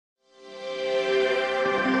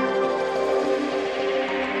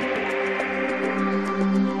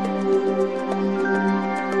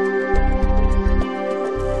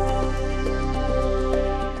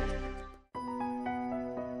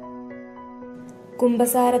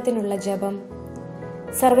കുംഭസാരത്തിനുള്ള ജപം.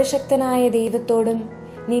 സർവശക്തനായ ദൈവത്തോടും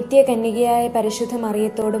നിത്യകന്യകയായ പരിശുദ്ധ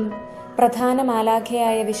മറിയത്തോടും പ്രധാന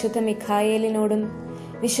മാലാഖയായ വിശുദ്ധ മിഖായേലിനോടും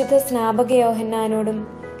വിശുദ്ധ സ്നാപക യോഹന്നാനോടും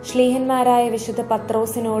ശ്ലീഹന്മാരായ വിശുദ്ധ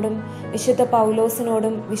പത്രോസിനോടും വിശുദ്ധ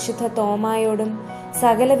പൗലോസിനോടും വിശുദ്ധ തോമായോടും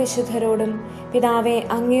സകല വിശുദ്ധരോടും പിതാവേ,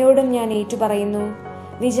 അങ്ങയോടും ഞാൻ ഏറ്റുപറയുന്നു.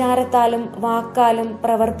 വിചാരത്താലും വാക്കാലും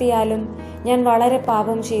പ്രവൃത്തിയാലും ഞാൻ വളരെ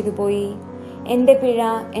പാപം ചെയ്തു പോയി. എൻ്റെ പിഴ,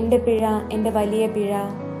 എൻ്റെ പിഴ, എൻ്റെ വലിയ പിഴ.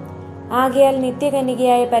 ആകയാൽ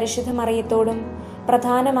നിത്യകന്യകയായ പരിശുദ്ധ മറിയത്തോടും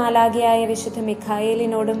പ്രധാന മാലാഖയായ വിശുദ്ധ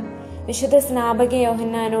മിഖായേലിനോടും വിശുദ്ധ സ്നാപക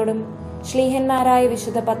യോഹന്നാനോടും ശ്ലീഹന്മാരായ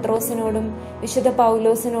വിശുദ്ധ പത്രോസിനോടും വിശുദ്ധ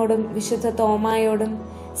പൗലോസിനോടും വിശുദ്ധ തോമായോടും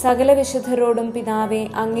സകല വിശുദ്ധരോടും പിതാവേ,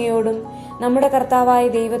 അങ്ങയോടും നമ്മുടെ കർത്താവായ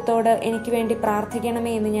ദൈവത്തോട് എനിക്ക് വേണ്ടി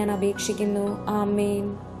പ്രാർത്ഥിക്കണമേ എന്ന് ഞാൻ അപേക്ഷിക്കുന്നു. ആമേൻ.